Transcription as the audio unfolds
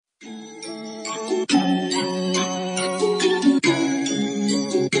Hey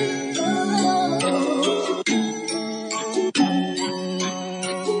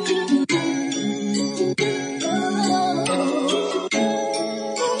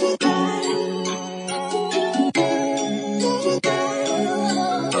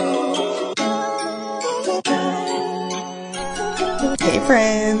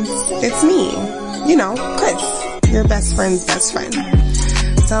friends, it's me, Chris, your best friend's best friend.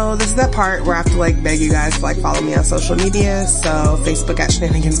 So this is that part where I have to beg you guys to follow me on social media. So Facebook at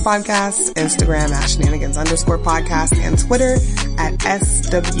Shenanigans Podcast, Instagram at Shenanigans_podcast, and Twitter at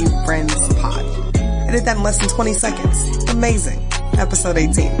SWFriendsPod. I did that in less than 20 seconds. Amazing. Episode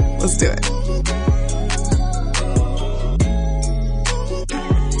 18. Let's do it.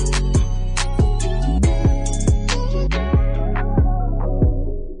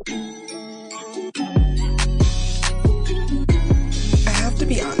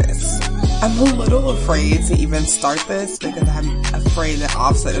 I'm a little afraid to even start this because I'm afraid that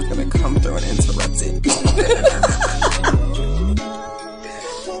Offset is going to come through and interrupt it.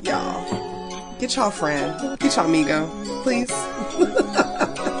 Y'all, get y'all friend, get y'all amigo, please.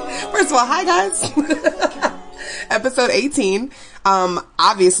 First of all, hi guys. Episode 18.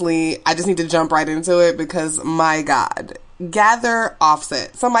 Obviously, I just need to jump right into it because, my God, gather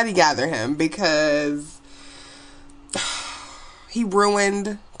Offset. Somebody gather him because he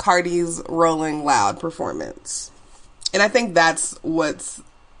ruined Cardi's Rolling Loud performance. And I think that's what's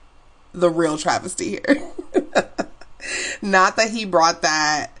the real travesty here. Not that he brought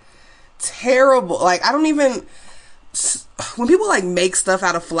that terrible, I don't even, when people make stuff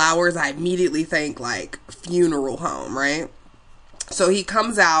out of flowers, I immediately think funeral home, right? So he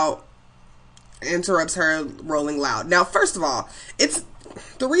comes out, interrupts her Rolling Loud. Now, first of all, it's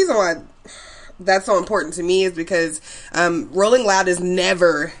the reason why that's so important to me is because Rolling Loud has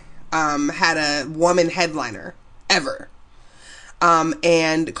never had a woman headliner, ever.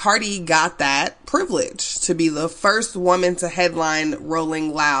 And Cardi got that privilege to be the first woman to headline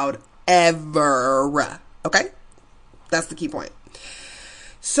Rolling Loud ever. Okay? That's the key point.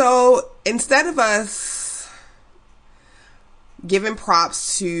 So instead of us giving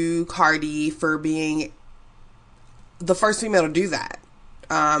props to Cardi for being the first female to do that,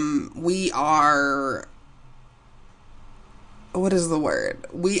 we are, what is the word?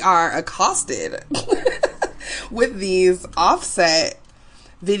 We are accosted with these Offset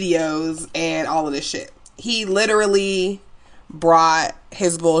videos and all of this shit. He literally brought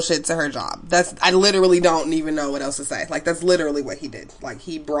his bullshit to her job. I literally don't even know what else to say. That's literally what he did.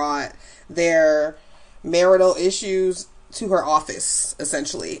 He brought their marital issues to her office,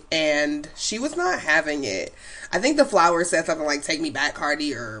 essentially, and she was not having it. I think the flower said something like, "Take me back,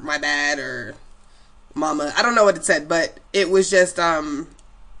 Cardi," or "My bad," or "Mama." I don't know what it said, but it was just,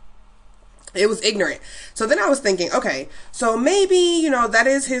 it was ignorant. So then I was thinking, okay, so maybe, that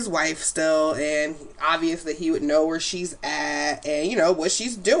is his wife still, and obviously he would know where she's at, and, what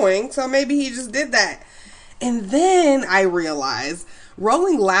she's doing, so maybe he just did that. And then I realized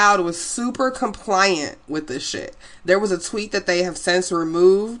Rolling Loud was super compliant with this shit. There was a tweet that they have since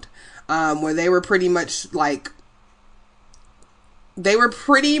removed, where they were pretty much what am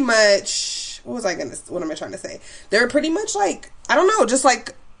I trying to say? They were pretty much I don't know, just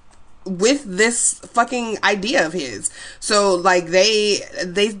with this fucking idea of his. So they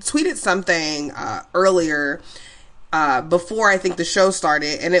tweeted something earlier before I think the show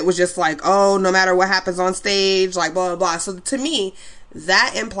started, and it was just oh, no matter what happens on stage, blah blah blah. So to me,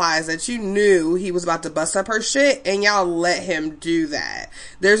 that implies that you knew he was about to bust up her shit and y'all let him do that.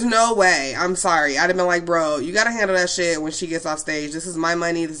 There's no way. I'm sorry. I'd have been bro, you gotta handle that shit when she gets off stage. This is my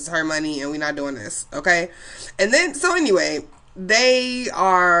money, this is her money, and we're not doing this, okay? And then, so anyway, they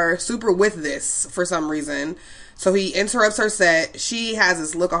are super with this for some reason. So he interrupts her set. She has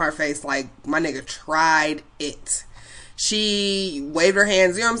this look on her face my nigga tried it. She waved her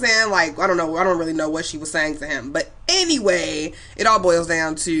hands, you know what I'm saying? I don't know. I don't really know what she was saying to him. But anyway, it all boils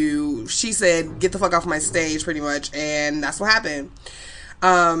down to, she said, "Get the fuck off my stage," pretty much. And that's what happened.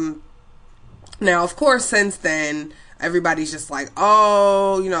 Now, of course, since then, everybody's just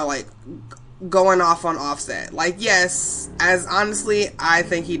oh, going off on Offset. Yes, as honestly, I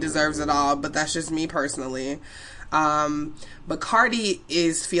think he deserves it all, but that's just me personally. But Cardi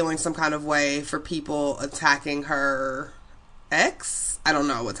is feeling some kind of way for people attacking her ex. I don't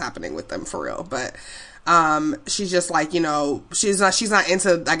know what's happening with them for real, but she's just she's not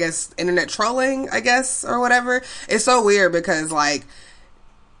into, I guess, internet trolling, I guess, or whatever. It's so weird because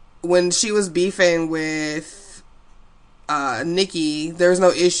when she was beefing with Nicki, there's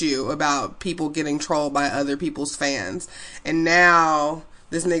no issue about people getting trolled by other people's fans, and now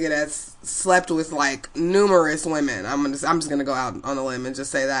this nigga that's slept with like numerous women. I'm just gonna go out on a limb and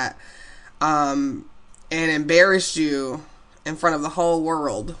just say that, and embarrassed you in front of the whole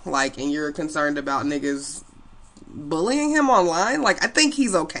world, like, and you're concerned about niggas bullying him online. Like, I think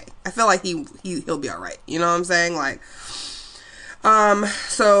he's okay. I feel like he'll be all right. You know what I'm saying? Like,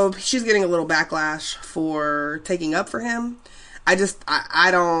 so she's getting a little backlash for taking up for him. I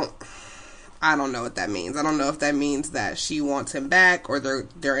don't know what that means. I don't know if that means that she wants him back or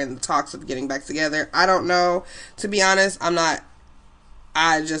they're in the talks of getting back together. I don't know. To be honest,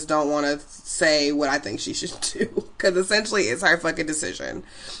 I just don't want to say what I think she should do, because essentially it's her fucking decision.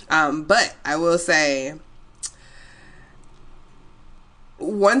 But I will say,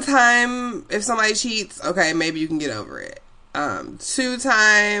 one time, if somebody cheats, okay, maybe you can get over it. 2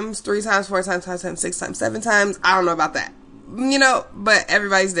 times, 3 times, 4 times, 5 times, 6 times, 7 times, I don't know about that. You know, but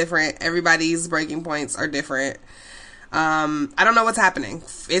everybody's different. Everybody's breaking points are different. I don't know what's happening.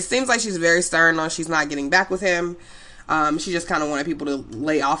 It seems like she's very stern on she's not getting back with him. She just kind of wanted people to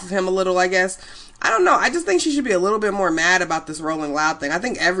lay off of him a little, I guess. I don't know. I just think she should be a little bit more mad about this Rolling Loud thing. I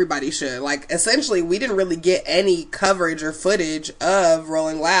think everybody should. Like, essentially, we didn't really get any coverage or footage of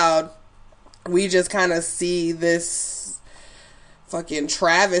Rolling Loud. We just kind of see this fucking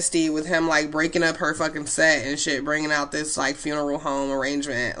travesty with him, like, breaking up her fucking set and shit, bringing out this, like, funeral home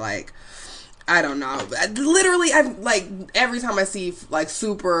arrangement. Like, I don't know. Literally, I'm like, every time I see like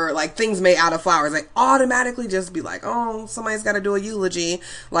super like things made out of flowers, I automatically just be like, oh, somebody's got to do a eulogy.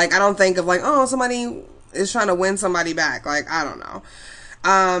 Like, I don't think of like, oh, somebody is trying to win somebody back. Like, I don't know.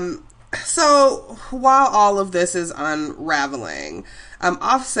 So while all of this is unraveling,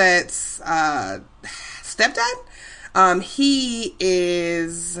 Offset's stepdad, he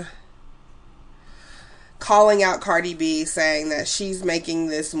is calling out Cardi B, saying that she's making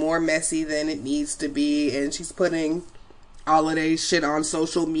this more messy than it needs to be, and she's putting all of this shit on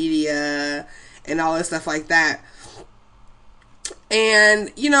social media and all this stuff like that.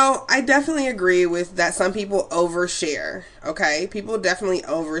 And, you know, I definitely agree with that. Some people overshare, okay? People definitely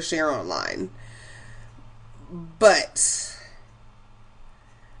overshare online. But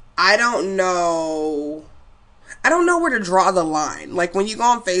I don't know where to draw the line. Like, when you go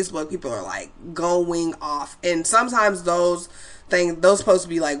on Facebook, people are like going off, and sometimes those posts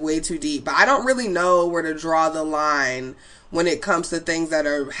be like way too deep, but I don't really know where to draw the line when it comes to things that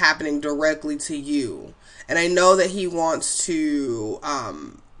are happening directly to you. And I know that he wants to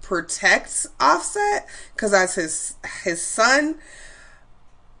protect Offset because that's his son,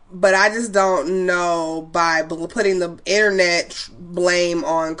 but I just don't know, by putting the internet blame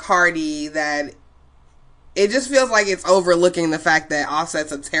on Cardi, that it just feels like it's overlooking the fact that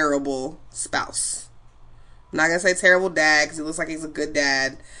Offset's a terrible spouse. I'm not going to say terrible dad, because he looks like he's a good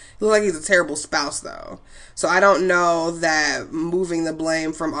dad. He looks like he's a terrible spouse, though. So I don't know that moving the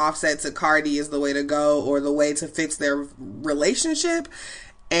blame from Offset to Cardi is the way to go, or the way to fix their relationship.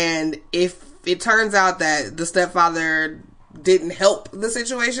 And if it turns out that the stepfather didn't help the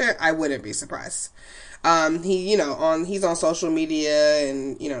situation, I wouldn't be surprised. He's on social media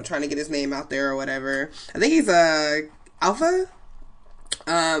and, you know, trying to get his name out there or whatever. I think he's a alpha.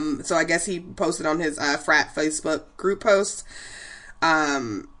 So I guess he posted on his frat Facebook group post,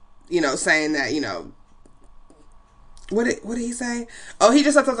 saying that, you know, what did he say? Oh, he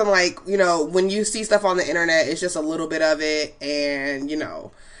just said something like, you know, when you see stuff on the internet, it's just a little bit of it, and, you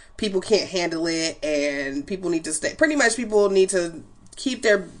know, people can't handle it, and people need to people need to keep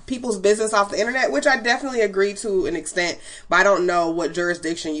their people's business off the internet, which I definitely agree to an extent, but I don't know what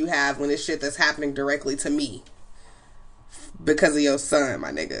jurisdiction you have when it's shit that's happening directly to me because of your son,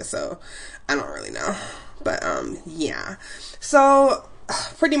 my nigga. So I don't really know, but yeah. So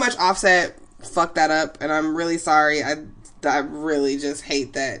pretty much Offset fucked that up, and I'm really sorry. I really just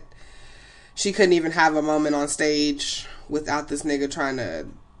hate that she couldn't even have a moment on stage without this nigga trying to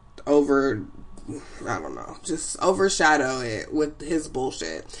just overshadow it with his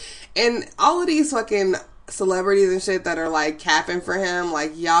bullshit. And all of these fucking celebrities and shit that are like capping for him,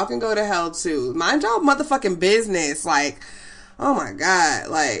 like, y'all can go to hell too. Mind y'all motherfucking business. Like, oh my God.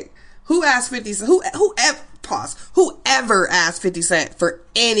 Like, who asked 50 Cent? Whoever asked 50 Cent for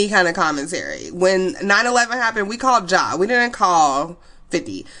any kind of commentary? When 9/11 happened, we called Ja. We didn't call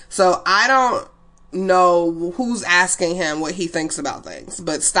 50. So I don't know who's asking him what he thinks about things,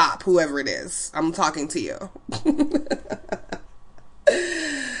 but stop, whoever it is. I'm talking to you.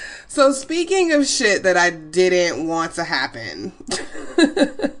 So speaking of shit that I didn't want to happen,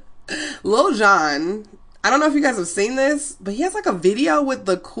 Lil Jon, I don't know if you guys have seen this, but he has like a video with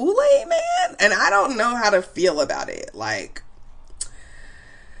the Kool-Aid Man, and I don't know how to feel about it. Like,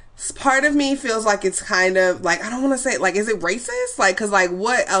 part of me feels like it's kind of like, I don't want to say like, is it racist? Like, cause like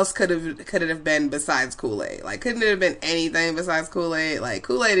what else could it have been besides Kool-Aid? Like, couldn't it have been anything besides Kool-Aid? Like,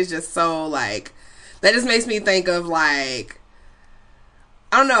 Kool-Aid is just so like, that just makes me think of like,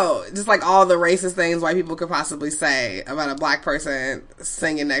 I don't know, just like all the racist things white people could possibly say about a black person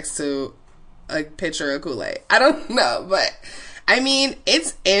singing next to a picture of Kool-Aid. I don't know, but I mean,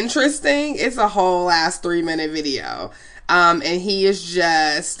 it's interesting. It's a whole ass 3-minute video. And he is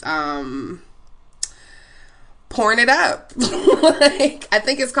just, pouring it up. Like, I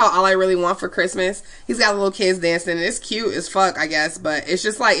think it's called All I Really Want for Christmas. He's got little kids dancing, and it's cute as fuck, I guess, but it's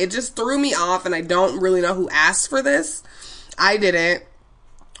just like, it just threw me off, and I don't really know who asked for this. I didn't.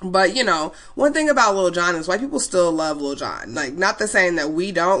 But, you know, one thing about Lil Jon is white people still love Lil Jon. Like, not the saying that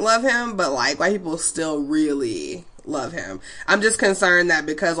we don't love him, but, like, white people still really love him. I'm just concerned that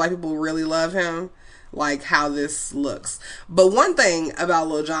because white people really love him, like, how this looks. But one thing about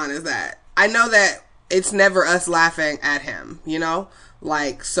Lil Jon is that I know that it's never us laughing at him, you know?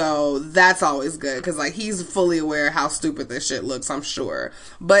 Like, so that's always good, because, like, he's fully aware how stupid this shit looks, I'm sure.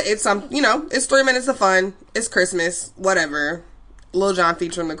 But it's, you know, it's 3 minutes of fun. It's Christmas. Whatever. Lil Jon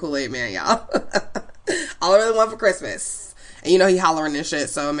featuring the Kool-Aid Man, y'all. All I really want for Christmas. And you know he hollering and shit,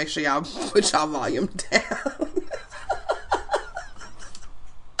 so make sure y'all put y'all volume down.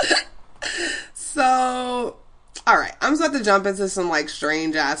 So, alright. I'm just about to jump into some, like,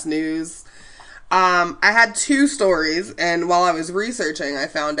 strange-ass news. I had 2 stories, and while I was researching, I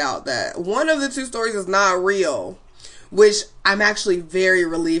found out that one of the 2 stories is not real, which I'm actually very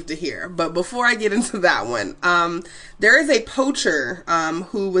relieved to hear. But before I get into that one, there is a poacher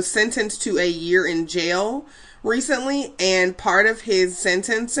who was sentenced to a year in jail recently, and part of his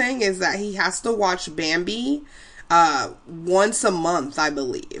sentencing is that he has to watch Bambi once a month, I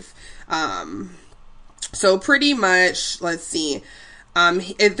believe. So pretty much, let's see. I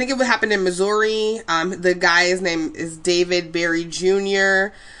think it would happen in Missouri. The guy's name is David Berry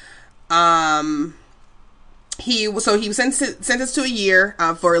Jr. He was sentenced to a year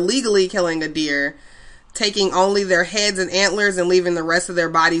for illegally killing a deer, taking only their heads and antlers and leaving the rest of their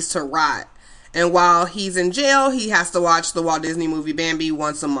bodies to rot. And while he's in jail, he has to watch the Walt Disney movie Bambi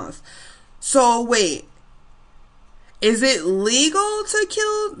once a month. So wait, is it legal to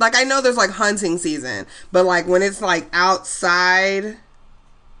kill? Like, I know there's like hunting season, but like when it's like outside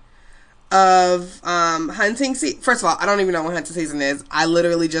of hunting season. First of all, I don't even know what hunting season is. I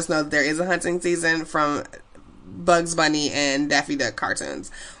literally just know that there is a hunting season from Bugs Bunny and Daffy Duck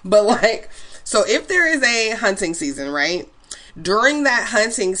cartoons. But like, so if there is a hunting season, right? During that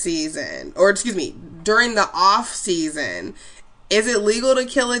hunting season, or excuse me, during the off season, is it legal to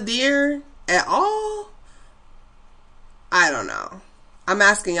kill a deer at all? I don't know. I'm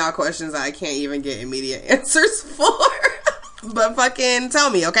asking y'all questions that I can't even get immediate answers for. But fucking tell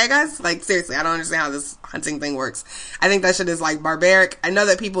me, okay, guys? Like, seriously, I don't understand how this hunting thing works. I think that shit is, like, barbaric. I know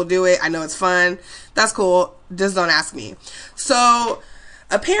that people do it. I know it's fun. That's cool. Just don't ask me. So,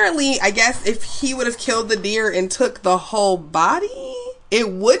 apparently, I guess if he would have killed the deer and took the whole body, it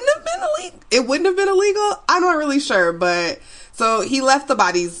wouldn't have been illegal. It wouldn't have been illegal? I'm not really sure, but so he left the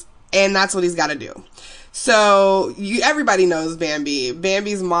bodies, and that's what he's got to do. So, everybody knows Bambi.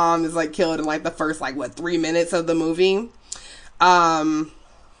 Bambi's mom is, like, killed in, like, the first, like, 3 minutes of the movie.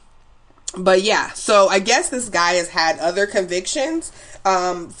 But yeah, so I guess this guy has had other convictions,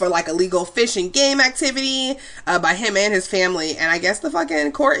 for like illegal fish and game activity, by him and his family. And I guess the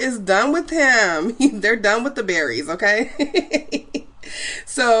fucking court is done with him. They're done with the berries, okay?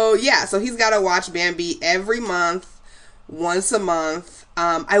 So yeah, so he's got to watch Bambi every month, once a month.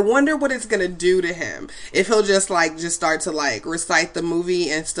 I wonder what it's gonna do to him. If he'll just start to like recite the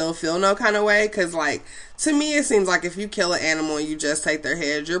movie and still feel no kind of way. Cause like, to me, it seems like if you kill an animal and you just take their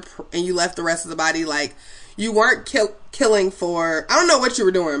head, and you left the rest of the body, like, you weren't killing for, I don't know what you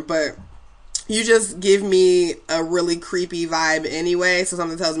were doing, but you just give me a really creepy vibe anyway. So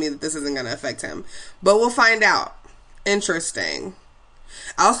something tells me that this isn't gonna affect him. But we'll find out. Interesting.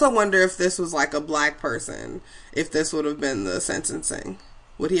 I also wonder if this was like a black person, if this would have been the sentencing.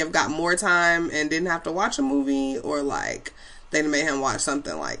 Would he have got more time and didn't have to watch a movie? Or like, they'd made him watch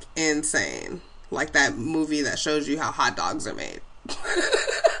something like insane. Like that movie that shows you how hot dogs are made.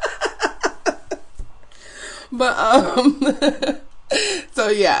 But, so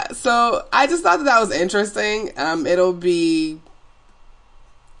yeah. So I just thought that was interesting. It'll be,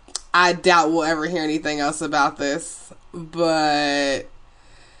 I doubt we'll ever hear anything else about this. But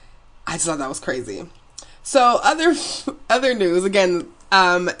I just thought that was crazy. So other news again.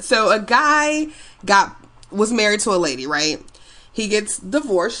 So a guy was married to a lady, right? He gets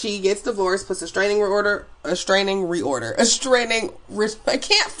divorced. She gets divorced. Puts I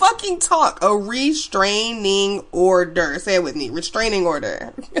can't fucking talk. A restraining order. Say it with me. Restraining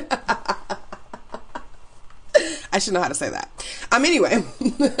order. I should know how to say that. Anyway.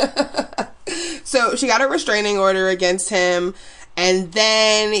 So she got a restraining order against him, and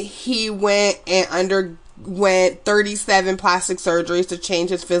then he went and underwent 37 plastic surgeries to change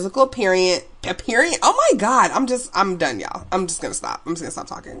his physical appearance. Oh my God. I'm done, y'all. I'm just gonna stop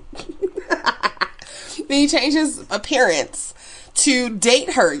talking. Then he changed his appearance to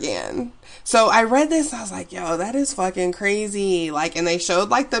date her again. So I read this, I was like, yo, that is fucking crazy. Like, and they showed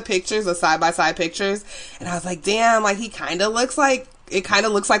like the pictures, the side-by-side pictures, and I was like, damn, like it kind of looks like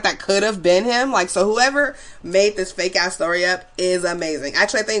that could have been him. Like, so whoever made this fake ass story up is amazing.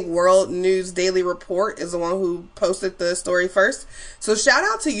 Actually, I think World News Daily Report is the one who posted the story first. So shout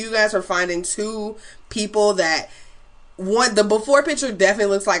out to you guys for finding two people that the before picture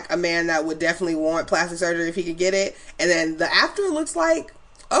definitely looks like a man that would definitely want plastic surgery if he could get it. And then the after looks like,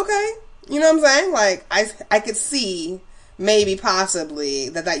 okay, you know what I'm saying? Like, I could see maybe possibly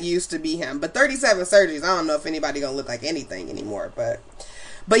that used to be him. But 37 surgeries, I don't know if anybody gonna look like anything anymore. But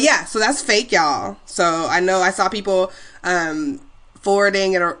yeah, so that's fake, y'all. So I know I saw people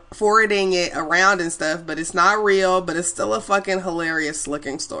forwarding it around and stuff, but it's not real, but it's still a fucking hilarious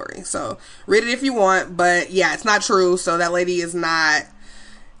looking story. So read it if you want, but yeah, it's not true. So that lady is not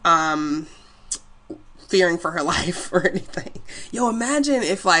fearing for her life or anything. Yo, imagine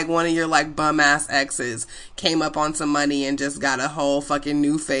if like one of your like bum ass exes came up on some money and just got a whole fucking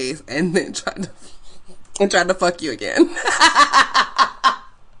new face and then tried to fuck you again.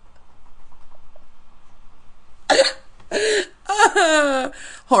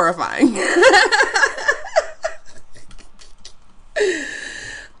 Horrifying.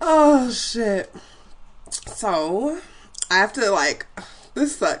 Oh shit. So I have to like,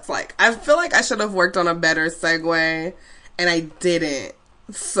 this sucks. Like, I feel like I should have worked on a better segue, and I didn't.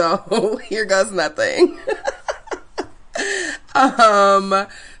 So, here goes nothing.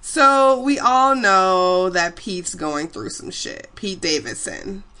 So we all know that Pete's going through some shit. Pete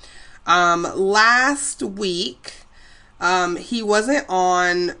Davidson. Last week, he wasn't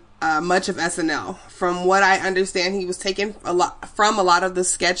on much of SNL. From what I understand, he was taken from a lot of the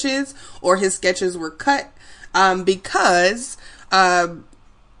sketches, or his sketches were cut, because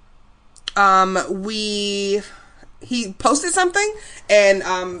he posted something,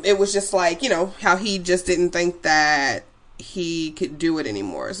 and it was just like, you know, how he just didn't think that he could do it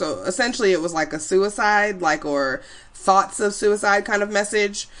anymore. So essentially it was like a suicide, like, or thoughts of suicide kind of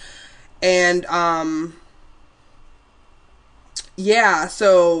message. And yeah,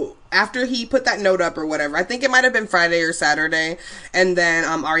 so after he put that note up or whatever, I think it might have been Friday or Saturday, and then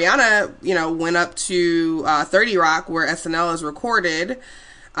Ariana, you know, went up to 30 Rock, where SNL is recorded,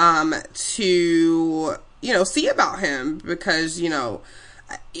 to, you know, see about him, because, you know,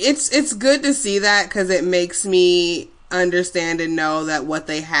 it's good to see that, because it makes me understand and know that what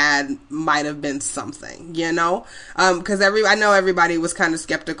they had might have been something, you know, because I know everybody was kind of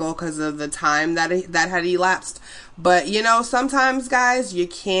skeptical because of the time that had elapsed, but, you know, sometimes, guys, you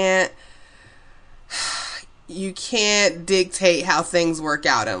can't dictate how things work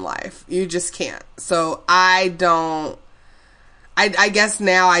out in life. You just can't. So I guess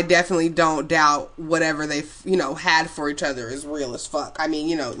now I definitely don't doubt whatever they, you know, had for each other is real as fuck. I mean,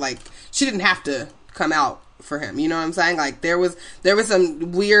 you know, like, she didn't have to come out for him, you know what I'm saying? Like, there was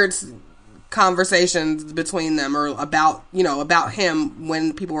some weird conversations between them, or about, you know, about him,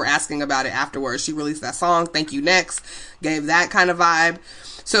 when people were asking about it afterwards. She released that song, Thank You Next, gave that kind of vibe.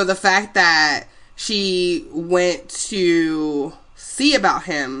 So the fact that she went to see about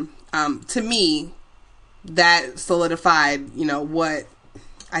him, to me, that solidified, you know, what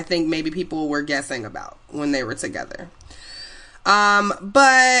I think maybe people were guessing about when they were together.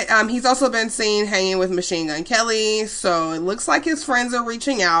 But he's also been seen hanging with Machine Gun Kelly, so it looks like his friends are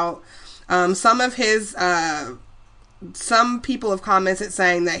reaching out. Some people have commented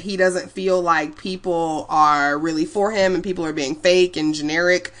saying that he doesn't feel like people are really for him, and people are being fake and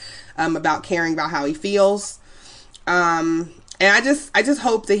generic, about caring about how he feels. And I just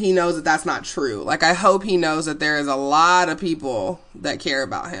hope that he knows that that's not true. Like, I hope he knows that there is a lot of people that care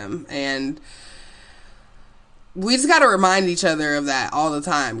about him, and we just gotta remind each other of that all the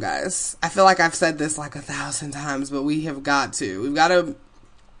time, guys. I feel like I've said this like 1,000 times, but we've got to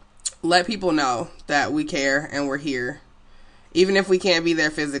let people know that we care and we're here, even if we can't be there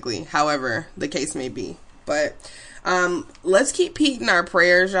physically, however the case may be. But let's keep Pete in our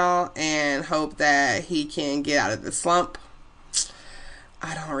prayers, y'all, and hope that he can get out of the slump.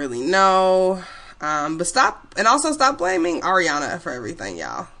 I don't really know. But stop blaming Ariana for everything,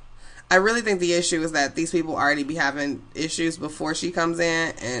 y'all. I really think the issue is that these people already be having issues before she comes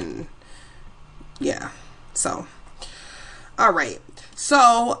in, and yeah. So, all right.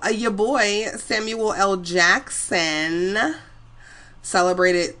 So, your boy Samuel L. Jackson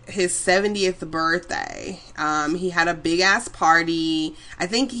celebrated his 70th birthday. He had a big ass party. I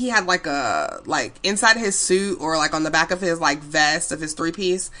think he had like inside his suit, or like on the back of his like vest of his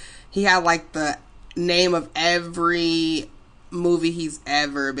 3-piece, he had like the name of every movie he's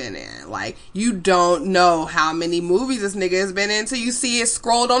ever been in. Like, you don't know how many movies this nigga has been in till you see it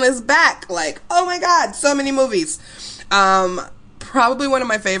scrolled on his back. Like, oh my god, so many movies. Probably one of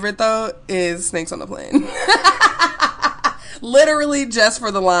my favorite though is Snakes on the Plane. Literally just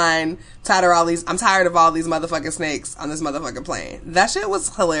for the line, I'm tired of all these motherfucking snakes on this motherfucking plane. That shit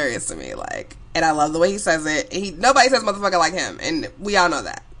was hilarious to me. Like, and I love the way he says it. Nobody says motherfucker like him, and we all know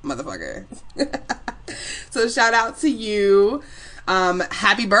that, motherfucker. So shout out to you.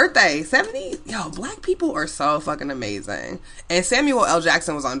 Happy birthday. 70. Yo, black people are so fucking amazing. And Samuel L.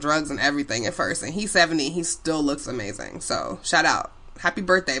 Jackson was on drugs and everything at first, and he's 70. He still looks amazing. So shout out. Happy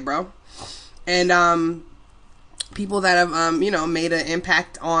birthday, bro. And people that have made an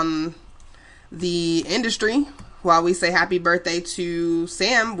impact on the industry. While we say happy birthday to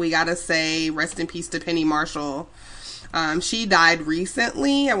Sam, we gotta say rest in peace to Penny Marshall. She died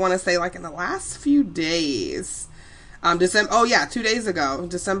recently. I want to say like in the last few days. 2 days ago,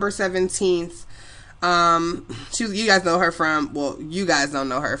 December 17th. You guys know her from, well, you guys don't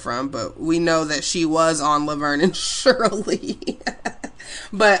know her from, but we know that she was on Laverne and Shirley.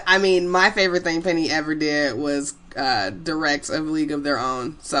 But I mean, my favorite thing Penny ever did was direct A League of Their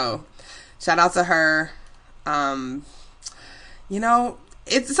Own. So shout out to her.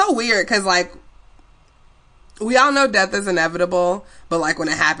 It's so weird because like, we all know death is inevitable, but like when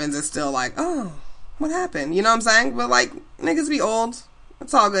it happens, it's still like, oh, what happened? You know what I'm saying? But like, niggas be old.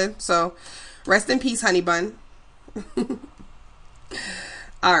 It's all good. So rest in peace, honey bun.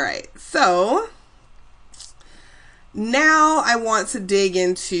 All right. So now I want to dig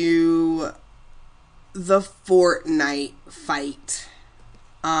into the Fortnite fight.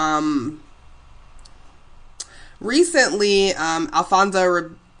 Recently,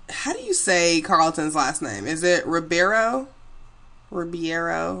 Alfonso, how do you say Carlton's last name? Is it Ribeiro?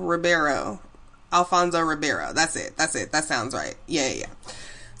 Alfonso Ribeiro. That's it. That sounds right. Yeah.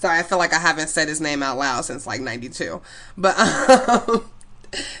 Sorry, I feel like I haven't said his name out loud since like 92. But,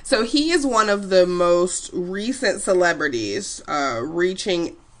 so he is one of the most recent celebrities,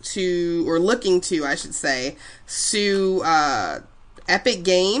 looking to, I should say, sue, Epic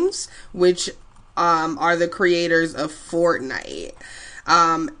Games, which, are the creators of Fortnite.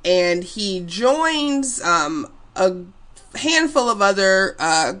 And he joins, a handful of other,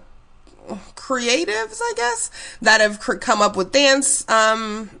 creatives, I guess, that have come up with dance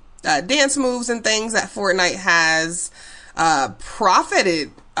moves and things that Fortnite has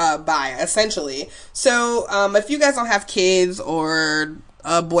profited by, essentially. So if you guys don't have kids or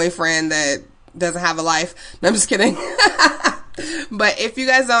a boyfriend that doesn't have a life, no, I'm just kidding. But if you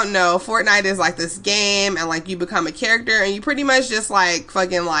guys don't know, Fortnite is like this game, and like you become a character and you pretty much just like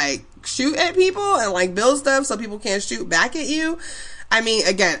fucking like shoot at people and like build stuff so people can't shoot back at you. I mean,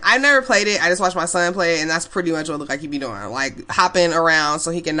 again, I've never played it. I just watched my son play it, and that's pretty much what it looked like he be doing. Like, hopping around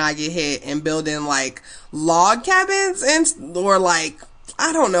so he can not get hit and building, like, log cabins or, like,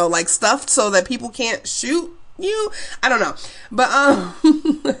 I don't know, like, stuff so that people can't shoot you. I don't know.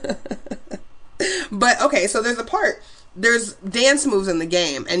 But, okay, so there's dance moves in the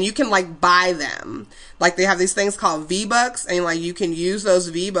game, and you can, like, buy them. Like, they have these things called V-Bucks, and, like, you can use those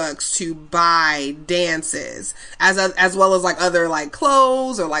V-Bucks to buy dances, as well as, like, other, like,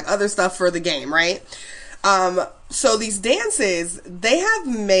 clothes or, like, other stuff for the game, right? So these dances, they have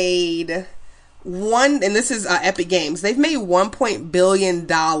made and this is Epic Games, they've made $1 billion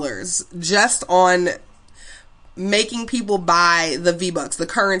just on making people buy the V-Bucks, the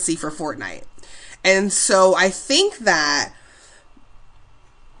currency for Fortnite. And so I think that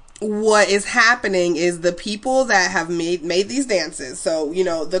what is happening is the people that have made these dances, so, you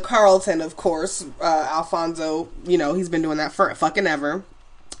know, the Carlton, of course, Alfonso, you know, he's been doing that for fucking ever.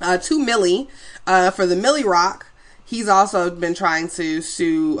 To Millie, for the Millie Rock, he's also been trying to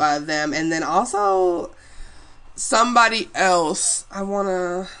sue them, and then also somebody else, I'm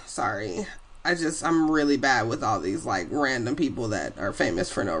really bad with all these, like, random people that are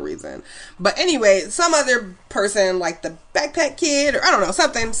famous for no reason. But anyway, some other person, like the Backpack Kid, or I don't know,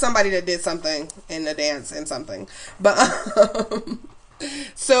 somebody that did something in a dance and something. But,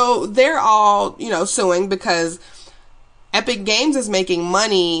 so they're all, you know, suing because Epic Games is making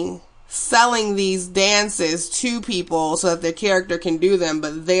money selling these dances to people so that their character can do them,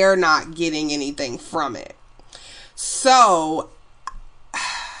 but they're not getting anything from it. So,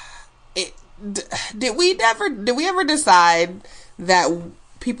 did we ever decide that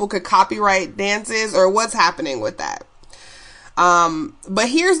people could copyright dances, or what's happening with that? But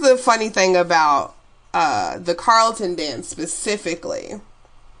here's the funny thing about the Carlton dance specifically.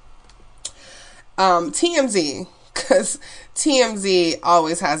 TMZ, because TMZ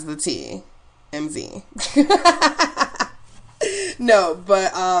always has the TMZ. No,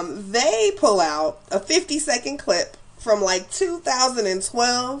 but they pull out a 50-second clip from like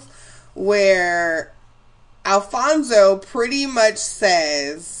 2012 where Alfonso pretty much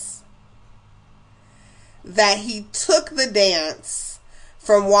says that he took the dance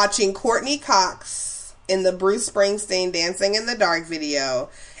from watching Courtney Cox in the Bruce Springsteen Dancing in the Dark video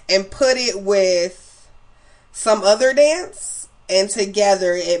and put it with some other dance, and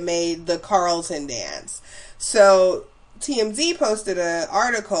together it made the Carlton dance. So TMZ posted an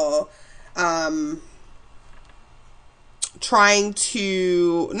article trying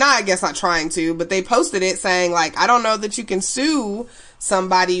to, not trying to, but they posted it saying, like, I don't know that you can sue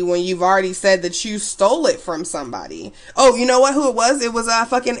somebody when you've already said that you stole it from somebody. Oh, you know what? Who it was? It was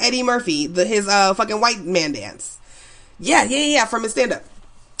fucking Eddie Murphy, his fucking white man dance. Yeah, from his stand-up.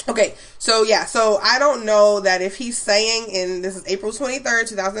 Okay, so I don't know that if he's saying, and this is April 23rd,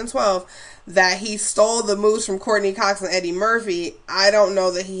 2012, that he stole the moves from Courtney Cox and Eddie Murphy. I don't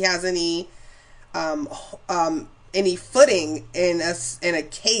know that he has any footing in a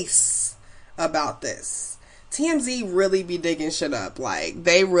case about this. TMZ really be digging shit up. Like,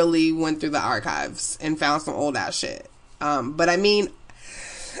 they really went through the archives and found some old ass shit. But I mean,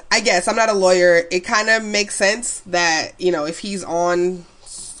 I guess I'm not a lawyer. It kind of makes sense that, you know, if he's on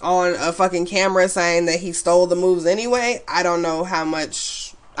a fucking camera saying that he stole the moves anyway, I don't know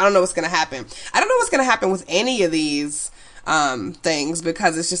what's going to happen. I don't know what's going to happen with any of these things,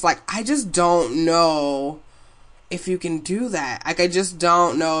 because it's just like, I just don't know if you can do that. Like, I just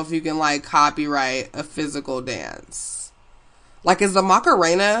don't know if you can, like, copyright a physical dance. Like, is the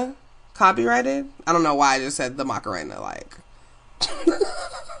Macarena copyrighted? I don't know why I just said the Macarena, like.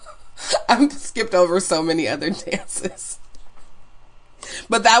 I've skipped over so many other dances.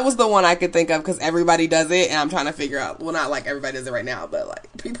 But that was the one I could think of because everybody does it, and I'm trying to figure out, well, not like everybody does it right now, but like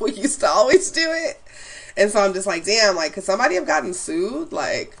people used to always do it. And so I'm just like, damn, like, could somebody have gotten sued,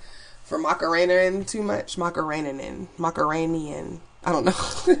 like, for Macarena and too much? Macaranian. I don't know.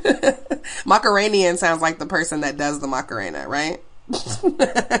 Macaranian sounds like the person that does the Macarena, right?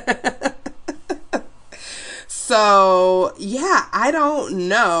 So, yeah, I don't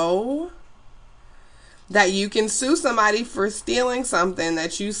know that you can sue somebody for stealing something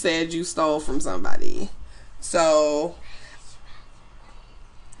that you said you stole from somebody. So,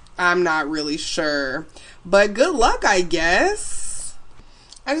 I'm not really sure. But good luck, I guess.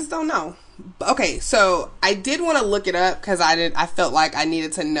 I just don't know. Okay, so I did want to look it up because I felt like I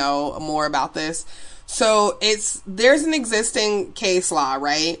needed to know more about this. So, there's an existing case law,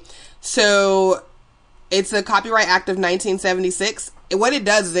 right? So, it's the Copyright Act of 1976. What it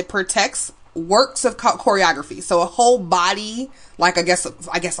does is it protects works of choreography. So a whole body, like I guess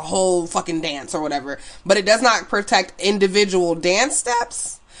a whole fucking dance or whatever. But it does not protect individual dance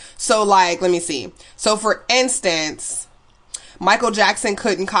steps. So like, let me see. So for instance, Michael Jackson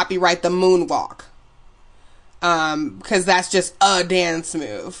couldn't copyright the moonwalk. Cause that's just a dance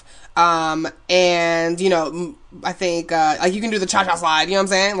move. And you know, I think, like you can do the cha-cha slide, you know what I'm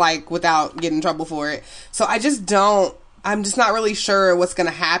saying? Like without getting in trouble for it. So I'm just not really sure what's going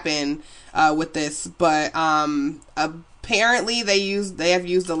to happen, with this, but, apparently they have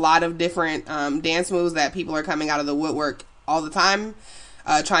used a lot of different, dance moves that people are coming out of the woodwork all the time,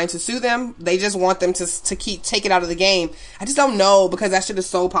 trying to sue them. They just want them to take it out of the game. I just don't know, because that shit is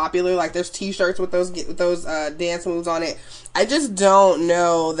so popular. Like there's t-shirts with those dance moves on it. I just don't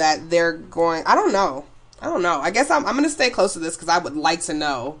know that they're going, I don't know. I guess I'm going to stay close to this because I would like to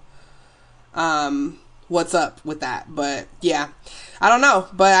know, what's up with that. But yeah, I don't know.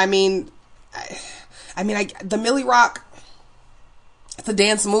 But I mean, the Millie Rock, it's a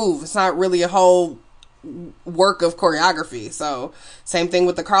dance move. It's not really a whole work of choreography. So same thing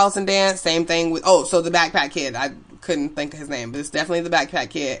with the Carlton dance. Same thing with, so the Backpack Kid. I couldn't think of his name, but it's definitely the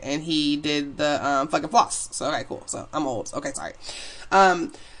Backpack Kid, and he did the fucking floss. So okay, cool. So I'm old. Okay, sorry.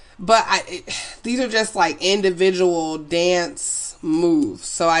 But these are just like individual dance moves.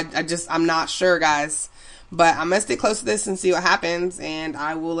 So I'm not sure, guys. But I'm going to stay close to this and see what happens, and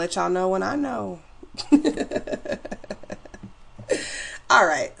I will let y'all know when I know.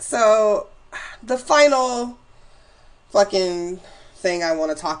 Alright, so the final fucking thing I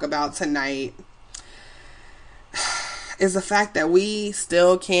want to talk about tonight is the fact that we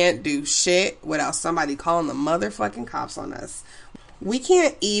still can't do shit without somebody calling the motherfucking cops on us. We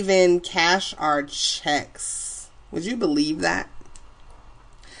can't even cash our checks. Would you believe that?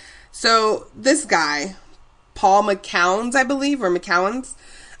 So this guy, Paul McCowns, I believe, or McCowns,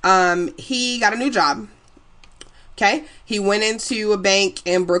 he got a new job. Okay? He went into a bank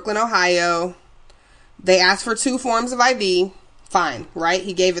in Brooklyn, Ohio. They asked for 2 forms of ID. Fine, right?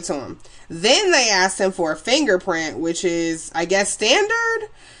 He gave it to him. Then they asked him for a fingerprint, which is, I guess, standard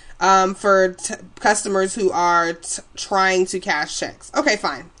for customers who are trying to cash checks. Okay,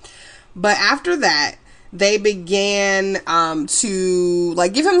 fine. But after that, they began to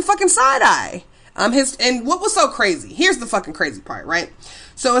like give him a fucking side eye. And what was so crazy? Here's the fucking crazy part, right?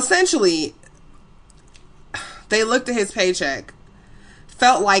 So essentially, they looked at his paycheck,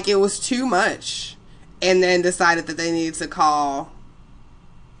 felt like it was too much, and then decided that they needed to call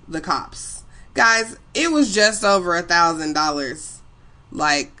the cops. Guys, it was just over $1,000.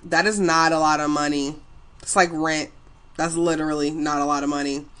 Like, that is not a lot of money. It's like rent. That's literally not a lot of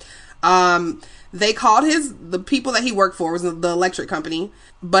money. They called the people that he worked for, was the electric company,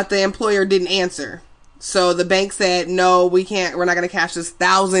 but the employer didn't answer. So the bank said, no, we're not going to cash this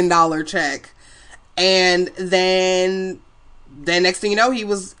 $1,000 check. And then next thing you know, he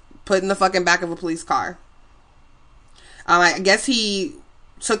was put in the fucking back of a police car. I guess he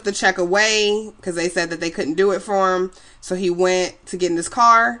took the check away because they said that they couldn't do it for him. So he went to get in his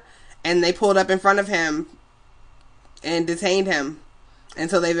car, and they pulled up in front of him and detained him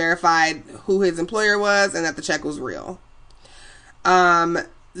until they verified who his employer was and that the check was real.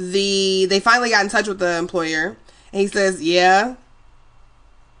 They finally got in touch with the employer, and he says, yeah,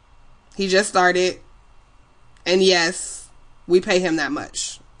 he just started, and yes, we pay him that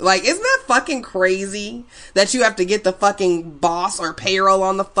much. Like, isn't that fucking crazy that you have to get the fucking boss or payroll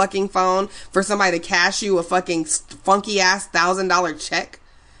on the fucking phone for somebody to cash you a fucking funky ass $1,000 check?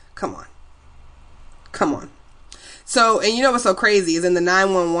 Come on. So, and you know what's so crazy is in the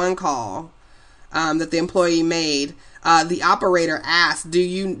 911 call that the employee made, the operator asked,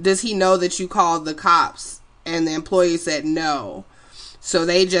 does he know that you called the cops? And the employee said no. So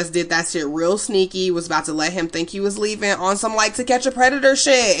they just did that shit real sneaky, was about to let him think he was leaving on some like To Catch a Predator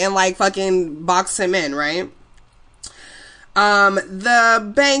shit and like fucking box him in, right?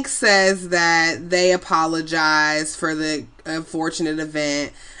 The bank says that they apologize for the unfortunate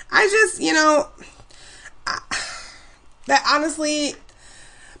event. I just, that honestly,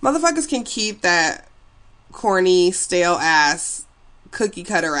 motherfuckers can keep that corny, stale ass, cookie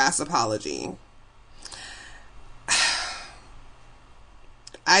cutter ass apology.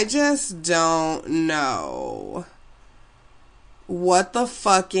 I just don't know what the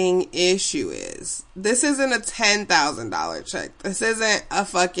fucking issue is. This isn't a $10,000 check. This isn't a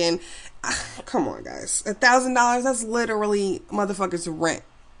fucking... Come on, guys. $1,000, that's literally motherfuckers' rent.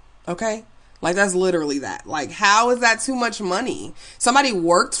 Okay? Like, that's literally that. Like, how is that too much money? Somebody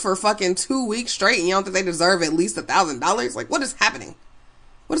worked for fucking 2 weeks straight and you don't think they deserve at least $1,000? Like, what is happening?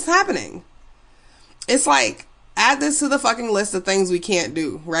 What is happening? It's like... Add this to the fucking list of things we can't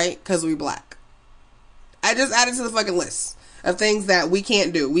do, right? Because we black. I just added to the fucking list of things that we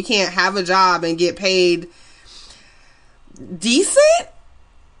can't do. We can't have a job and get paid decent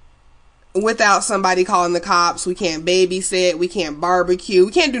without somebody calling the cops. We can't babysit. We can't barbecue.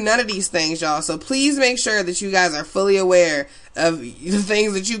 We can't do none of these things, y'all. So please make sure that you guys are fully aware of the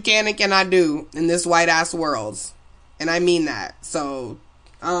things that you can and cannot do in this white ass world. And I mean that. So,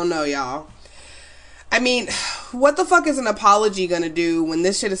 I don't know, y'all. I mean, what the fuck is an apology gonna do when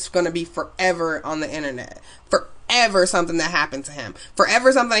this shit is gonna be forever on the internet? Forever something that happened to him.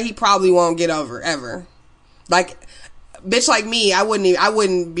 Forever something that he probably won't get over, ever. Like, bitch like me, I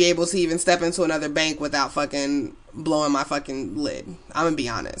wouldn't be able to even step into another bank without fucking blowing my fucking lid. I'm gonna be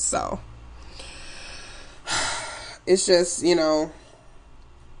honest, so. It's just,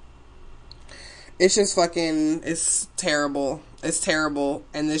 it's just fucking, it's terrible. It's terrible.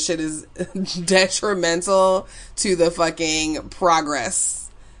 And this shit is detrimental to the fucking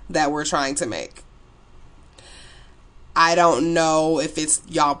progress that we're trying to make. I don't know if it's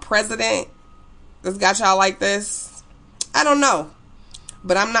y'all president that's got y'all like this. I don't know.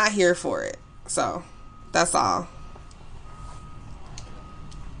 But I'm not here for it. So, that's all.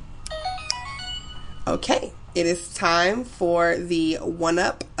 Okay. It is time for the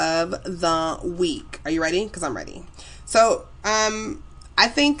one-up of the week. Are you ready? Because I'm ready. So, I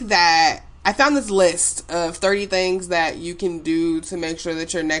think that I found this list of 30 things that you can do to make sure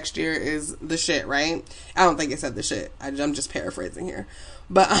that your next year is the shit, right? I don't think it said the shit. I'm just paraphrasing here.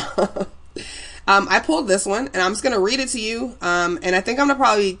 But I pulled this one, and I'm just going to read it to you. And I think I'm going to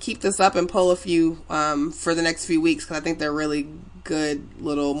probably keep this up and pull a few for the next few weeks, because I think they're really good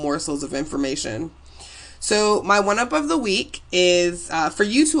little morsels of information. So my one-up of the week is for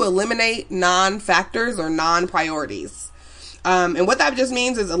you to eliminate non-factors or non-priorities. And what that just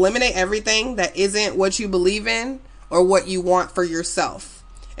means is eliminate everything that isn't what you believe in or what you want for yourself.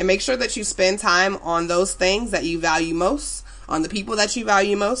 And make sure that you spend time on those things that you value most, on the people that you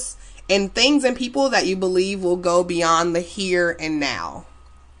value most, and things and people that you believe will go beyond the here and now.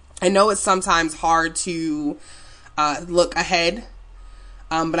 I know it's sometimes hard to look ahead,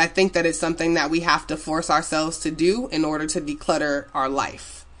 but I think that it's something that we have to force ourselves to do in order to declutter our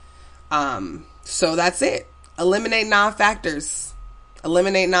life. So that's it. Eliminate non-factors.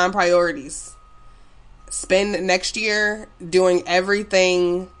 Eliminate non-priorities. Spend next year doing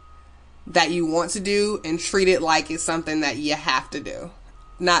everything that you want to do and treat it like it's something that you have to do.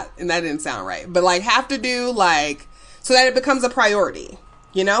 And that didn't sound right, but like have to do, like, so that it becomes a priority,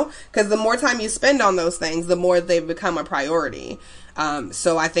 you know, because the more time you spend on those things, the more they become a priority.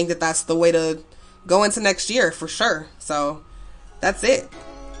 So I think that that's the way to go into next year for sure. So that's it.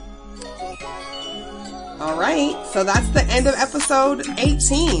 All right. So that's the end of episode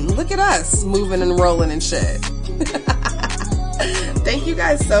 18. Look at us moving and rolling and shit. Thank you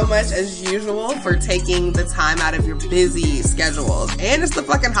guys so much, as usual, for taking the time out of your busy schedules. And it's the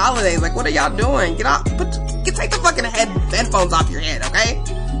fucking holidays. Like, what are y'all doing? Take the fucking headphones off your head, okay?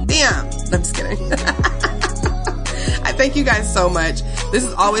 Damn. I'm just kidding. I thank you guys so much. This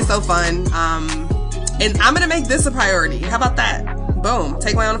is always so fun. And I'm gonna make this a priority. How about that? Boom.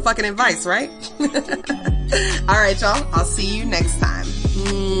 Take my own fucking advice, right? All right, y'all. I'll see you next time.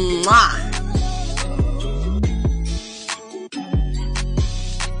 Mwah.